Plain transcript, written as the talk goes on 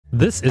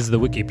This is the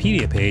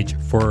Wikipedia page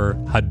for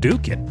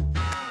Hadouken.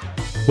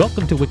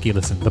 Welcome to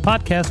WikiListen, the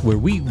podcast where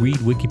we read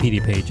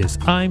Wikipedia pages.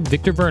 I'm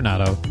Victor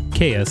Vernado,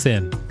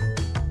 KSN.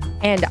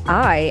 And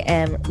I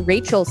am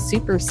Rachel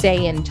Super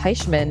Saiyan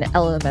Teichman,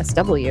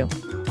 LMSW.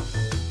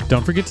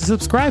 Don't forget to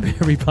subscribe,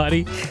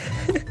 everybody.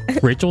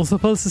 Rachel was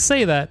supposed to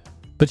say that,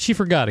 but she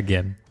forgot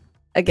again.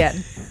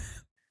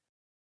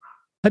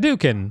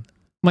 Hadouken,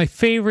 my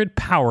favorite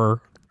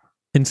power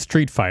in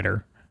Street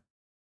Fighter.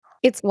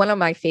 It's one of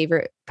my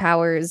favorite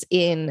powers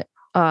in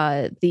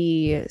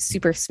the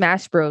Super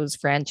Smash Bros.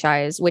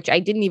 Franchise, which I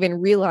didn't even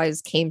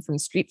realize came from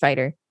Street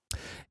Fighter.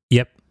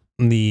 Yep.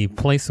 The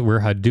place where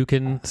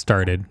Hadouken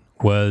started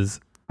was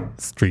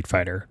Street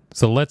Fighter.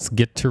 So let's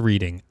get to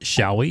reading,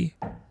 shall we?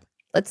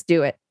 Let's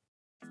do it.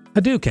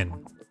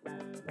 Hadouken.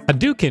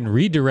 Hadouken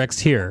redirects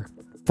here.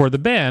 For the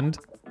band,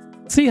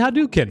 see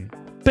Hadouken.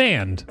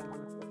 Band.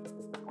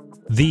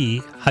 The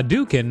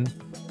Hadouken,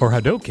 or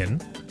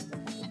Hadouken,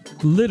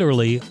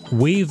 literally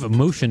Wave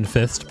Motion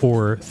Fist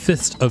or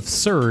Fist of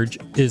Surge,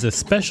 is a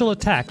special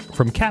attack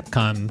from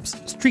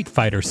Capcom's Street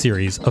Fighter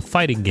series of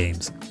fighting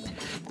games.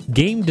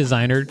 Game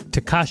designer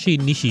Takashi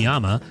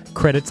Nishiyama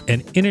credits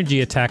an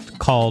energy attack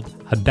called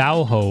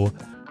Hadouho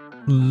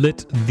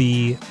lit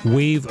the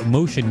Wave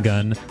Motion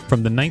Gun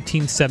from the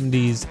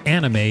 1970s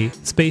anime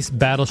Space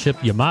Battleship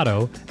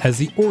Yamato as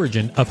the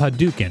origin of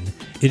Hadouken.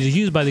 It is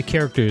used by the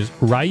characters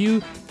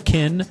Ryu,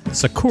 Ken,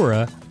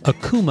 Sakura,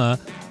 Akuma,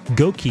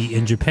 Goki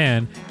in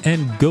Japan,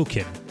 and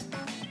Gokin.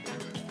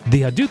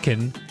 The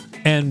Hadouken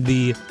and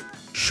the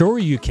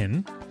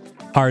Shoryuken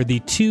are the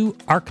two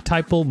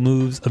archetypal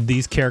moves of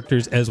these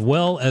characters, as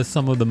well as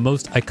some of the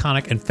most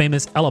iconic and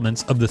famous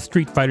elements of the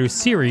Street Fighter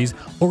series,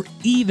 or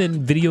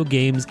even video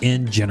games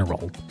in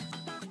general.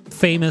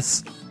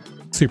 Famous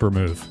super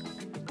move.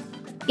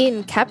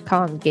 In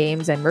Capcom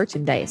games and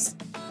merchandise,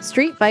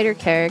 Street Fighter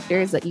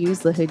characters that use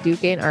the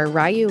Hadouken are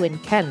Ryu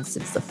and Ken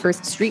since the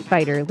first Street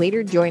Fighter,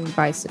 later joined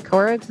by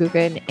Sakura,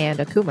 Gokin, and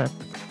Akuma.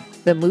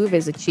 The move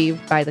is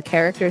achieved by the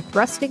character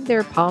thrusting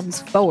their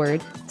palms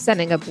forward,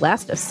 sending a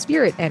blast of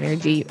spirit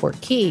energy, or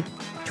ki,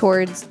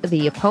 towards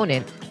the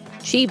opponent,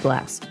 Chi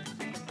Blast.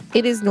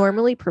 It is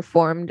normally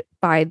performed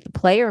by the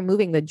player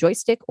moving the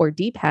joystick or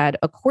D-pad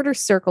a quarter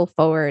circle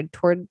forward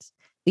towards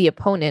the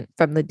opponent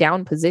from the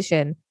down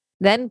position,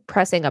 then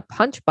pressing a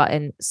punch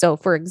button. So,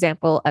 for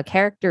example, a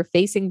character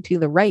facing to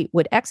the right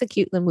would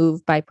execute the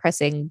move by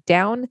pressing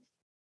down,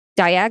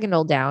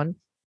 diagonal down,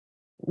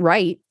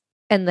 right,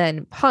 and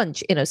then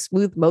punch in a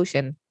smooth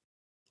motion.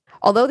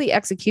 Although the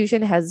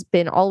execution has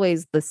been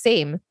always the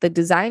same, the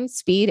design,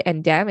 speed,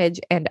 and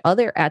damage and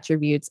other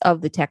attributes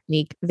of the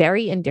technique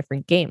vary in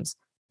different games.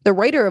 The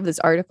writer of this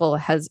article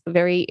has a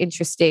very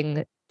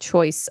interesting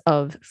choice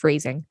of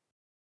phrasing.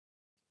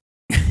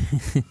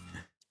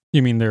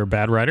 You mean they're a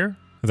bad writer?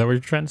 Is that what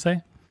you're trying to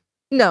say?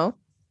 No.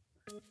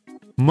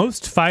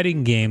 Most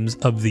fighting games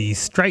of the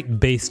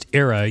strike-based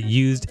era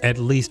used at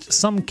least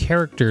some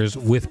characters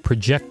with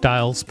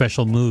projectile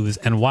special moves,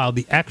 and while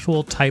the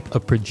actual type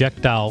of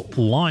projectile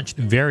launched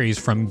varies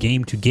from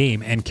game to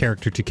game and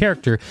character to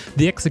character,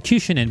 the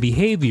execution and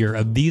behavior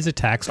of these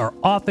attacks are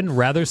often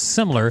rather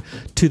similar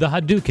to the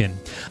Hadouken.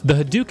 The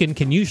Hadouken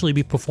can usually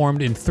be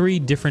performed in 3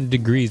 different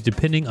degrees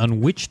depending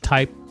on which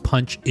type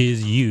punch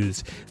is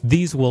used.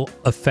 These will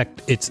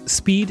affect its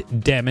speed,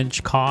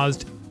 damage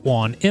caused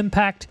on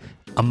impact,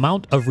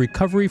 amount of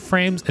recovery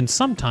frames, and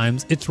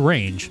sometimes its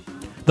range.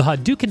 The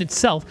Hadouken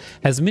itself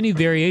has many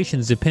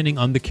variations depending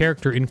on the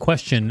character in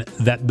question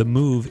that the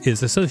move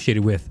is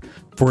associated with.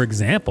 For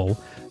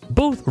example,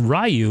 both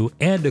Ryu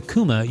and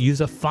Akuma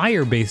use a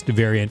fire-based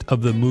variant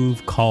of the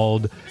move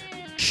called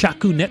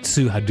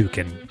Shakunetsu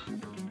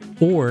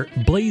Hadouken, or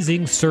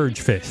Blazing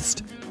Surge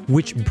Fist,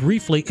 which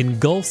briefly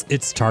engulfs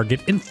its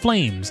target in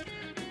flames.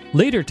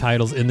 Later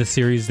titles in the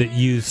series that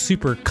use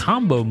super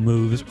combo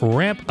moves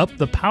ramp up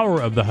the power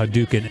of the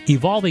Hadouken,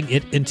 evolving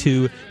it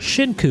into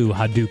Shinku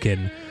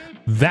Hadouken,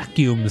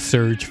 Vacuum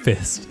Surge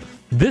Fist.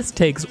 This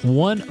takes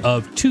one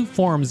of 2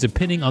 forms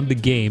depending on the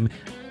game: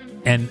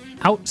 an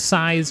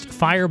outsized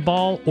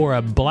fireball or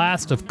a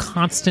blast of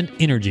constant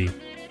energy.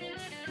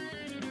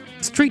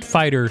 Street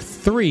Fighter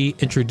III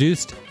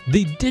introduced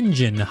the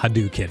Denjin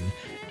Hadouken,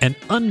 an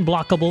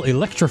unblockable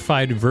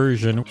electrified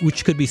version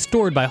which could be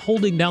stored by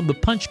holding down the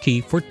punch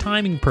key for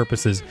timing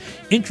purposes.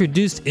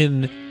 Introduced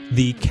in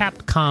the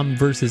Capcom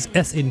vs.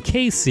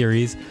 SNK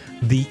series,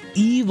 the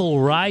evil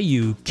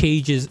Ryu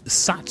Cage's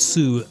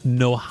Satsu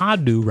no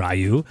Hadu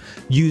Ryu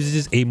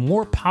uses a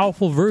more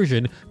powerful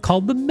version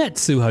called the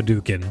Metsu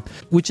Hadouken,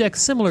 which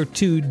acts similar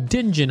to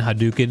Denjin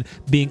Hadouken,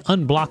 being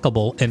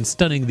unblockable and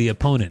stunning the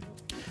opponent.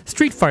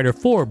 Street Fighter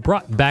IV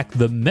brought back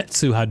the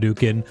Metsu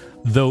Hadouken,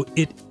 though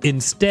it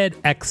instead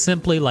acts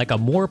simply like a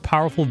more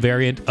powerful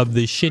variant of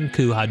the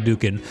Shinku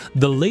Hadouken.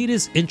 The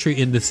latest entry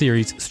in the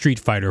series, Street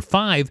Fighter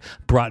V,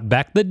 brought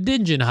back the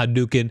Denjin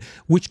Hadouken,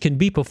 which can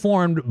be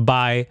performed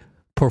by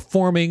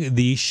performing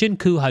the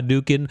Shinku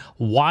Hadouken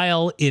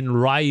while in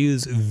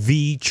Ryu's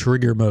V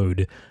trigger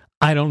mode.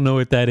 I don't know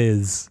what that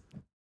is.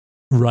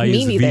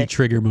 Ryu's V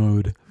trigger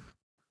mode.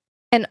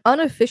 An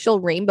unofficial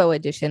Rainbow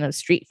edition of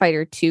Street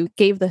Fighter II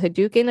gave the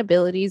Hadouken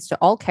abilities to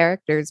all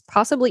characters,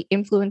 possibly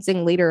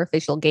influencing later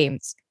official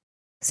games.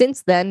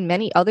 Since then,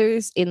 many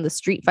others in the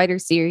Street Fighter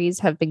series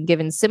have been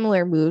given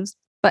similar moves,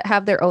 but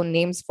have their own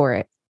names for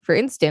it. For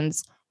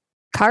instance,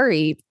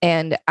 Kari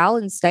and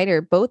Alan Snyder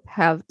both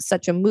have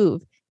such a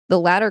move, the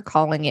latter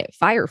calling it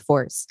Fire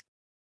Force.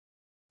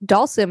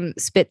 Dalsim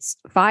spits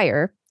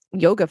fire,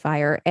 Yoga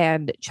Fire,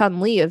 and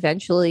Chun-Li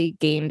eventually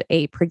gained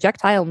a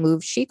projectile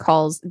move she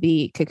calls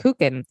the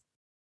Hadouken,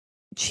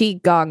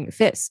 Qi Gong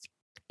Fist.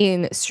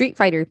 In Street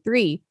Fighter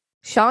III,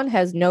 Sean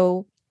has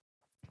no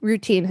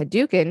routine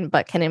Hadouken,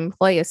 but can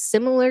employ a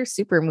similar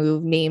super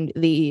move named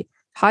the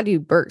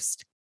Hadou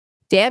Burst.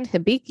 Dan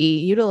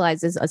Hibiki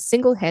utilizes a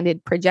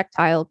single-handed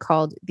projectile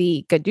called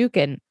the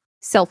Hadouken,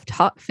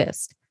 self-taught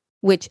fist,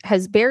 which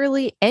has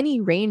barely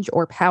any range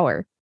or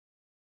power.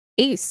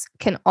 Ace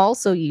can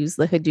also use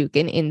the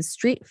Hadouken in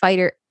Street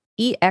Fighter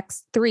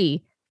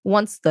EX3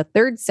 once the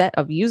third set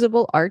of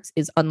usable arts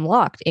is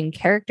unlocked in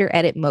character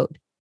edit mode.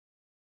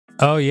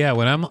 Oh yeah,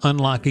 when I'm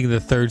unlocking the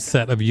third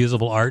set of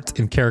usable arts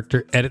in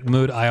character edit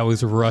mode, I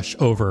always rush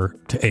over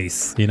to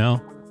Ace, you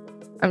know?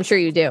 I'm sure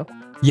you do.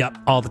 Yep,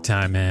 all the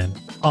time, man.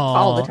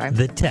 All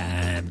the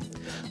time.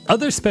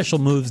 Other special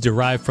moves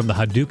derived from the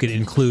Hadouken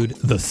include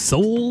the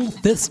Soul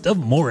Fist of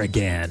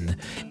Morrigan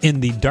in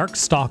the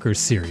Darkstalkers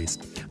series.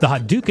 The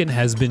Hadouken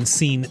has been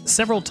seen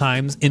several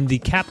times in the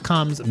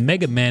Capcom's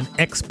Mega Man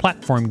X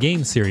platform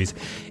game series.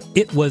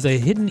 It was a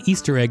hidden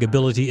Easter egg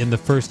ability in the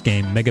first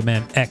game, Mega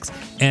Man X,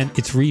 and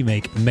its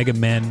remake, Mega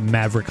Man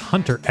Maverick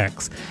Hunter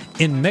X.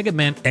 In Mega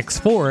Man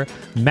X4,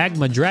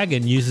 Magma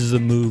Dragon uses the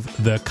move.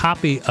 The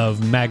copy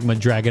of Magma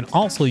Dragon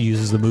also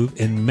uses the move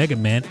in Mega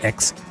Man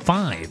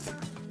X5.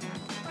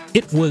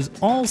 It was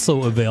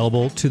also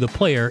available to the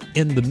player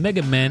in the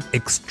Mega Man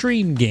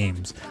Extreme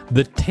games.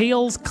 The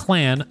Tails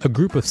Clan, a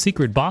group of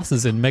secret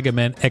bosses in Mega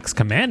Man X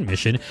Command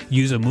Mission,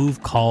 use a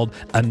move called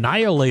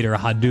Annihilator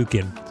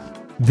Hadouken.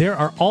 There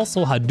are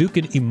also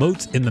Hadouken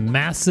emotes in the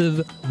massive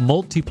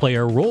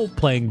multiplayer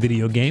role-playing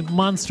video game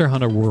Monster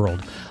Hunter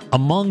World.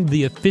 Among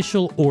the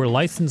official or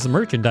licensed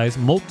merchandise,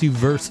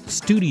 Multiverse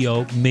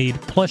Studio made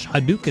plush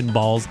Hadouken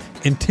balls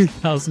in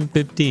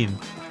 2015.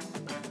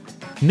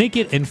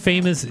 Naked and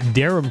Famous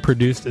Darum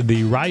produced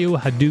the Ryu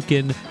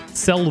Hadouken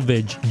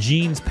Selvage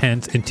jeans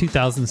pants in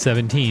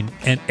 2017,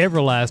 and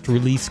Everlast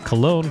released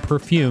cologne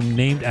perfume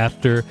named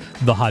after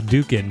the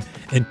Hadouken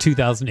in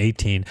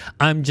 2018.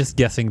 I'm just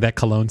guessing that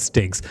cologne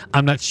stinks.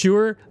 I'm not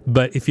sure,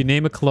 but if you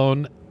name a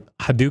cologne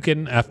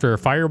Hadouken after a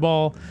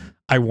fireball,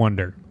 I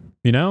wonder,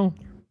 you know?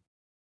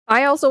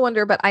 I also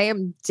wonder, but I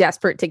am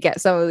desperate to get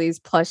some of these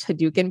plush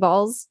Hadouken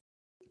balls.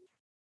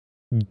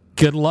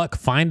 Good luck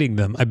finding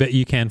them. I bet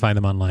you can find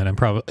them online.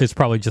 It's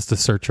probably just a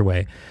search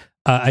away.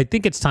 I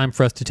think it's time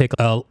for us to take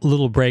a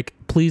little break.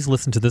 Please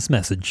listen to this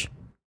message.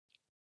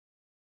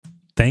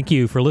 Thank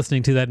you for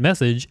listening to that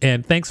message,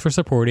 and thanks for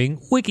supporting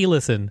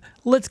WikiListen.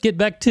 Let's get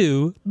back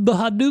to the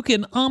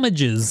Hadouken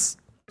homages.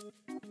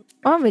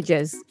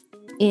 Homages.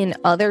 In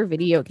other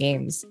video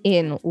games,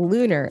 in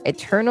Lunar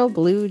Eternal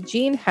Blue,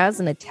 Jean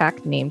has an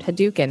attack named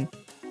Hadouken.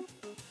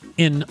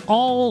 In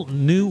all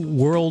New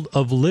World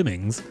of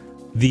Lemmings,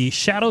 the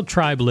Shadow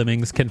Tribe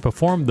Lemmings can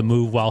perform the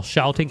move while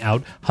shouting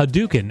out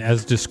Hadouken.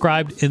 As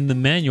described in the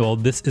manual,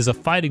 this is a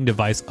fighting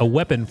device, a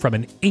weapon from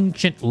an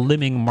ancient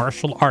lemming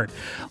martial art,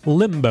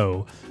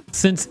 Limbo.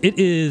 Since it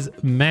is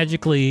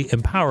magically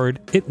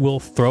empowered, it will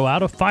throw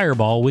out a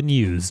fireball when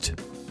used.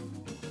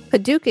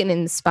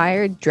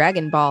 Hadouken-inspired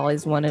Dragon Ball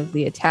is one of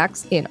the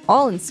attacks in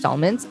all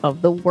installments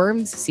of the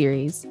Worms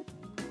series.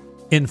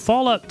 In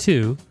Fallout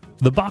 2,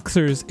 the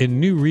boxers in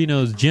New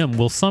Reno's gym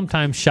will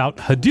sometimes shout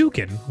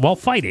Hadouken while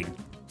fighting.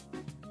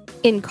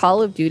 In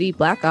Call of Duty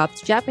Black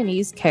Ops,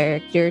 Japanese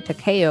character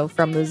Takeo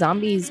from the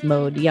Zombies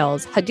mode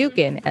yells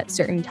Hadouken at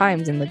certain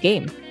times in the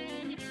game.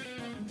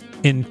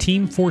 In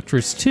Team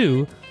Fortress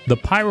 2, the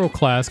Pyro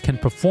class can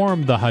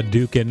perform the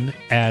Hadouken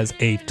as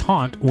a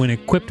taunt when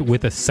equipped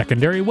with a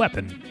secondary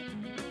weapon.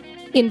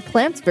 In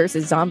Plants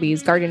vs.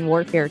 Zombies Garden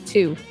Warfare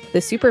 2,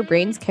 the Super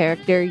Brains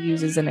character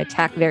uses an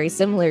attack very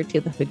similar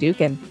to the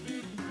Hadouken.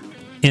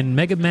 In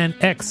Mega Man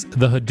X,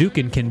 the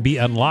Hadouken can be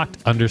unlocked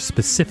under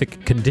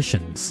specific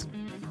conditions.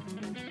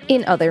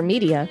 In other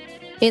media,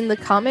 in the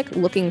comic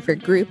Looking for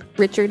Group,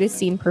 Richard is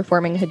seen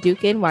performing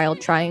Hadouken while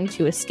trying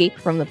to escape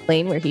from the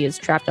plane where he is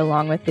trapped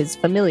along with his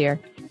familiar.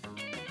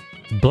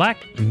 Black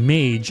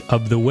Mage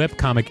of the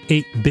webcomic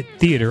 8-Bit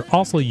Theater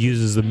also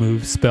uses the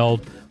move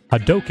spelled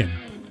Hadouken.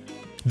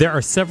 There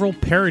are several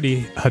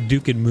parody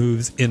Hadouken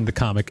moves in the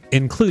comic,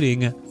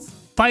 including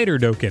Fighter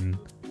Doken,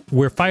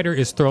 where Fighter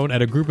is thrown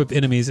at a group of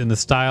enemies in the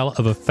style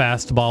of a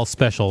fastball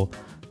special.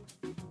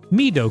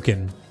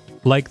 Midoken,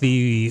 like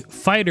the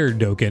Fighter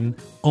Doken,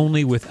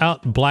 only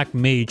without Black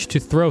Mage to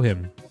throw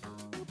him.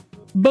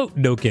 Boat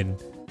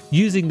Doken,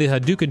 using the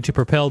Hadouken to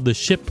propel the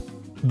ship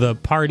the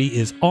party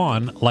is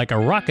on like a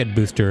rocket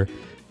booster.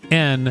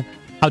 And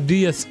how do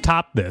you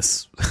stop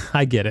this?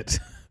 I get it.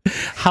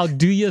 How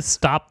do you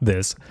stop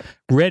this?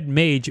 Red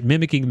Mage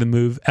mimicking the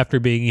move after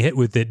being hit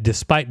with it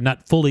despite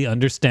not fully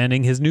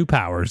understanding his new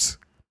powers.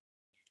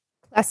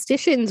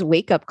 Plastician's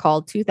Wake Up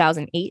Call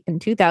 2008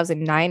 and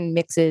 2009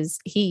 mixes,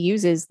 he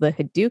uses the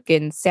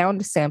Hadouken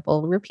sound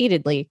sample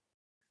repeatedly.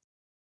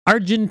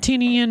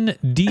 Argentinian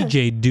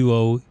DJ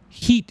duo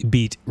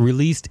Heatbeat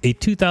released a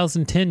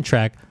 2010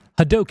 track,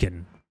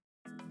 Hadouken.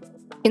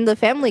 In the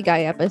Family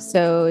Guy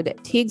episode,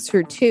 Tigs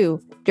for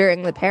Two,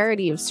 during the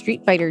parody of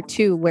Street Fighter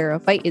II, where a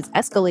fight is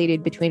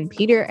escalated between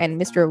Peter and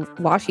Mr.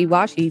 Washi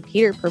Washi,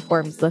 Peter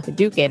performs the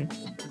Hadouken.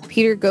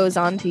 Peter goes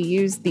on to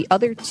use the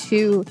other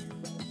two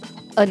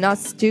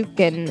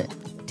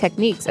Hadouken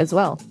techniques as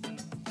well.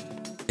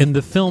 In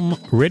the film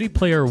Ready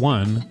Player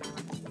One,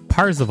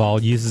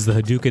 Parzival uses the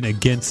Hadouken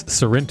against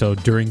Sorrento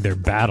during their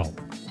battle.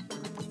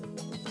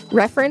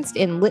 Referenced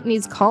in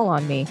Litany's Call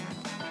on Me.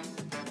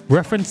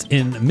 Referenced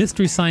in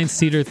Mystery Science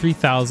Theater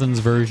 3000's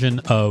version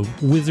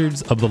of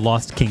Wizards of the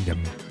Lost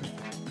Kingdom.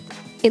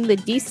 In the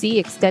DC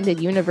Extended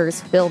Universe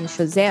film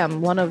Shazam,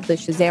 one of the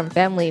Shazam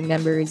family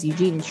members,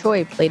 Eugene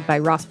Choi, played by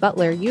Ross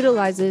Butler,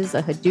 utilizes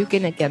a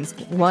Hadouken against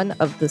one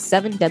of the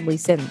 7 deadly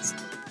sins.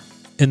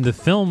 In the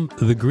film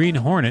The Green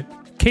Hornet,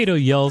 Kato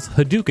yells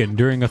Hadouken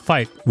during a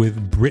fight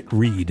with Britt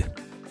Reed.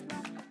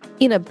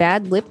 In a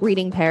bad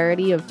lip-reading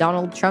parody of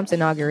Donald Trump's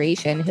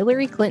inauguration,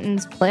 Hillary Clinton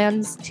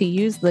plans to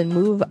use the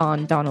move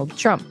on Donald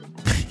Trump.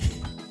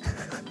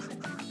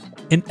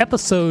 In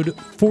episode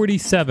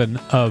 47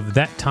 of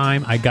That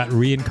Time I Got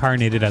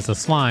Reincarnated as a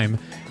Slime,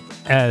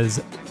 as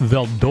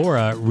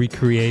Veldora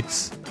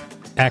recreates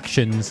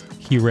actions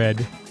he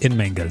read in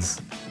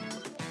mangas.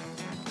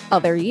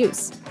 Other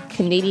use.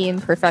 Canadian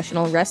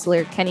professional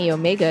wrestler Kenny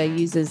Omega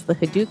uses the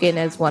Hadouken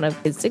as one of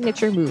his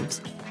signature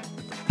moves.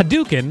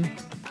 Hadouken,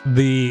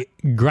 the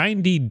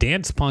grindy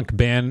dance punk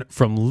band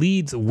from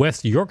Leeds,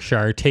 West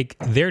Yorkshire, take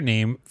their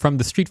name from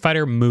the Street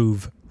Fighter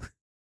move.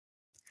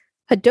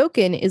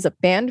 Hadouken is a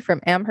band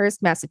from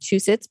Amherst,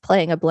 Massachusetts,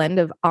 playing a blend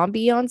of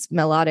ambiance,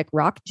 melodic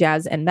rock,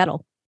 jazz, and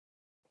metal.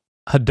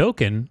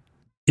 Hadouken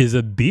is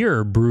a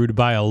beer brewed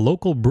by a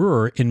local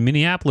brewer in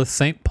Minneapolis,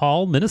 St.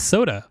 Paul,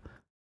 Minnesota.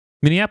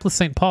 Minneapolis,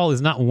 St. Paul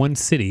is not one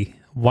city.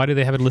 Why do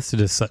they have it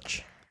listed as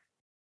such?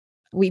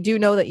 We do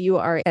know that you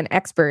are an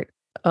expert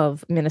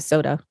of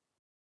Minnesota.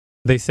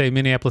 They say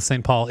Minneapolis,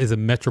 St. Paul is a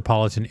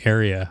metropolitan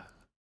area.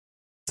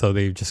 So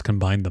they've just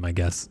combined them, I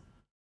guess.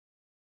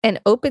 An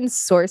open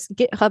source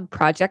GitHub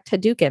project,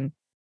 Hadouken.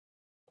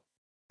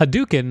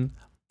 Hadouken,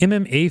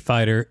 MMA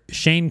fighter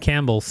Shane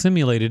Campbell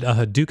simulated a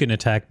Hadouken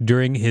attack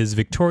during his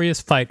victorious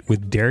fight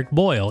with Derek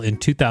Boyle in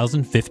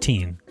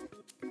 2015.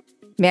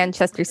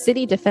 Manchester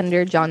City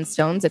defender John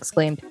Stones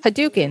exclaimed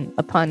Hadouken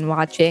upon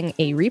watching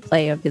a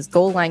replay of his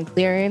goal line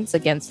clearance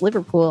against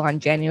Liverpool on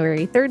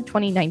January 3rd,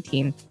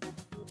 2019.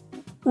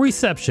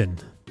 Reception.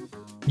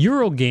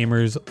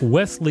 Eurogamer's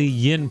Wesley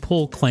Yin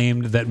Poole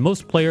claimed that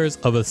most players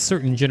of a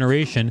certain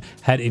generation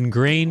had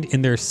ingrained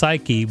in their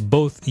psyche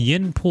both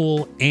Yin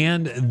Poole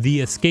and the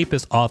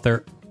escapist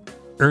author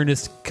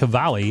Ernest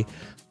Cavalli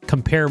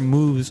compare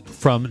moves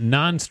from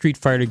non-Street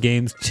Fighter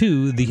games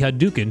to the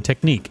Hadouken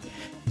technique.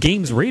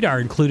 Games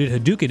Radar included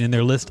Hadouken in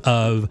their list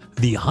of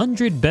the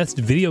 100 best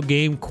video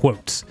game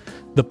quotes.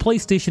 The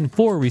PlayStation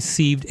 4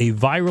 received a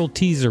viral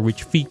teaser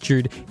which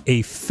featured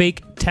a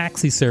fake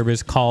taxi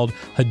service called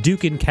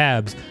Hadouken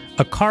Cabs.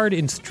 A card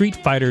in Street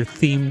Fighter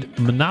themed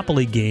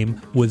Monopoly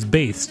game was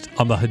based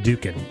on the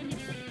Hadouken.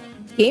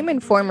 Game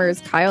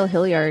Informer's Kyle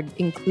Hilliard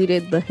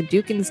included the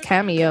Hadouken's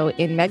cameo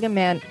in Mega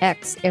Man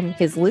X in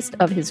his list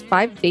of his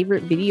 5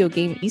 favorite video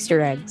game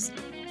Easter eggs.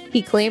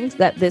 He claimed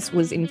that this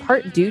was in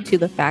part due to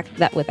the fact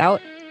that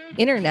without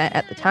internet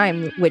at the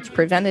time, which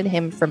prevented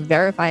him from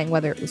verifying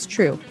whether it was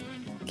true.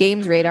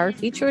 Games Radar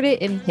featured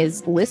it in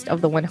his list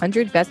of the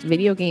 100 best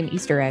video game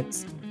Easter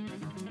eggs.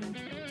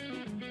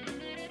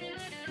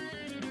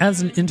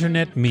 As an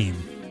internet meme,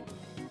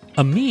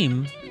 a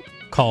meme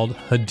called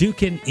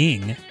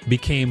Hadouken-ing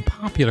became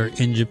popular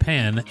in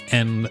Japan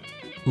and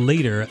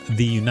later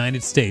the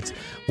United States,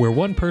 where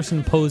one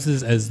person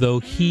poses as though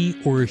he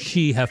or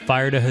she have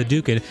fired a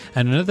Hadouken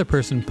and another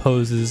person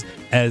poses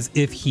as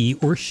if he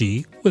or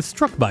she was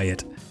struck by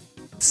it.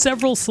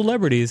 Several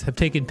celebrities have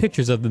taken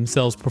pictures of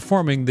themselves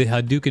performing the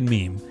Hadouken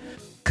meme.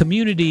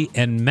 Community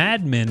and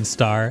Mad Men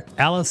star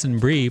Alison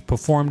Brie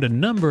performed a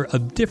number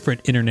of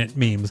different internet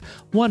memes,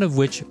 one of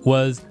which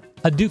was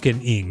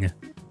Hadouken-ing.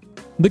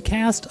 The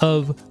cast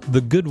of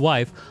The Good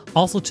Wife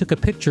also took a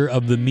picture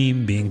of the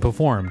meme being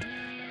performed.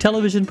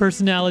 Television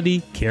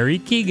personality Carrie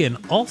Keegan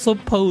also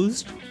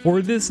posed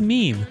for this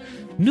meme.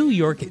 New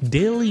York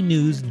Daily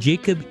News'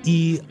 Jacob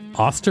E.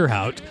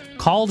 Osterhout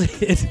called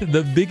it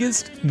the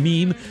biggest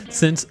meme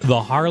since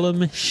the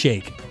Harlem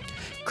Shake.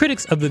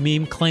 Critics of the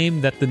meme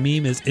claim that the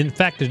meme is in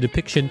fact a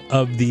depiction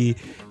of the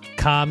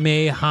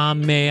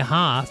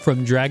Kamehameha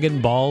from Dragon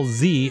Ball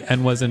Z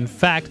and was in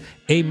fact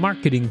a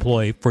marketing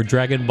ploy for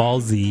Dragon Ball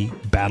Z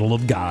Battle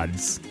of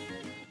Gods.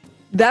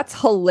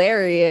 That's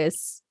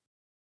hilarious.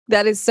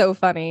 That is so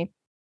funny.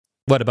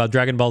 What about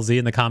Dragon Ball Z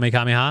and the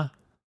Kamehameha?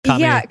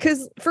 Yeah,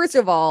 because first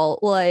of all,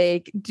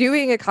 like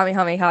doing a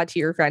Kamehameha to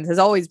your friends has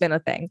always been a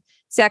thing.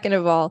 Second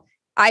of all,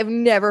 I've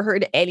never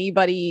heard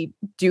anybody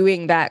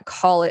doing that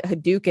call it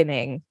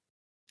Hadoukening.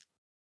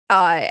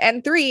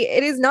 And three,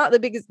 it is not the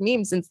biggest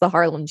meme since the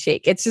Harlem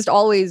Shake. It's just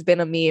always been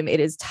a meme. It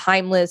is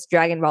timeless.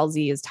 Dragon Ball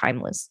Z is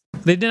timeless.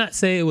 They did not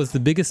say it was the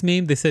biggest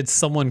meme. They said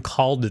someone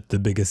called it the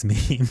biggest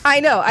meme.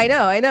 I know.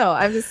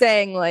 I'm just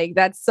saying, like,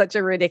 that's such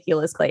a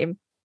ridiculous claim.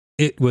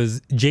 It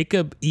was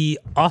Jacob E.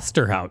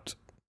 Osterhout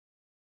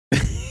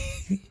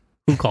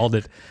who called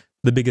it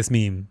the biggest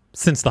meme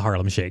since the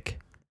Harlem Shake.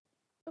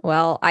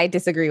 Well, I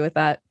disagree with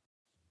that.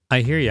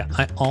 I hear you.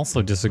 I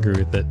also disagree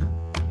with it.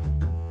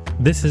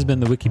 This has been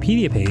the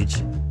Wikipedia page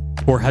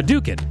for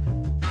Hadouken.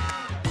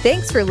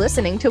 Thanks for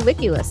listening to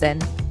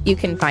WikiListen. You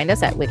can find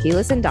us at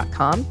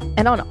wikilisten.com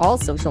and on all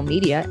social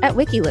media at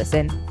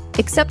WikiListen,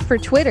 except for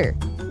Twitter,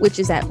 which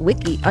is at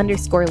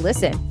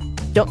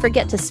wiki_listen. Don't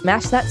forget to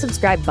smash that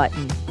subscribe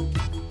button.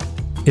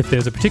 If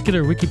there's a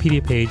particular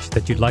Wikipedia page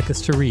that you'd like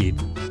us to read,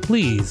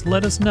 please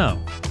let us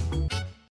know.